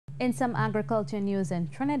In some agriculture news in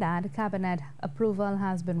Trinidad, cabinet approval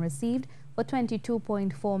has been received for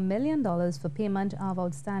 $22.4 million for payment of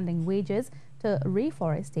outstanding wages to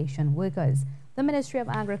reforestation workers. The Ministry of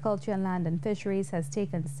Agriculture, Land and Fisheries has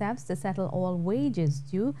taken steps to settle all wages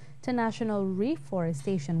due to national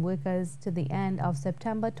reforestation workers to the end of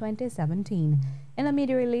September 2017. In a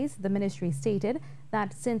media release, the ministry stated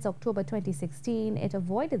that since October 2016, it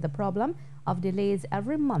avoided the problem of delays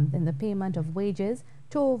every month in the payment of wages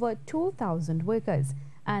to over 2,000 workers,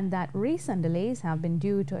 and that recent delays have been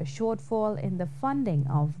due to a shortfall in the funding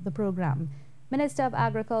of the program. Minister of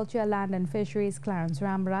Agriculture, Land and Fisheries Clarence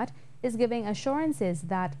Rambrat is giving assurances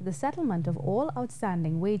that the settlement of all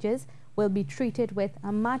outstanding wages will be treated with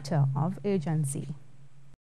a matter of urgency.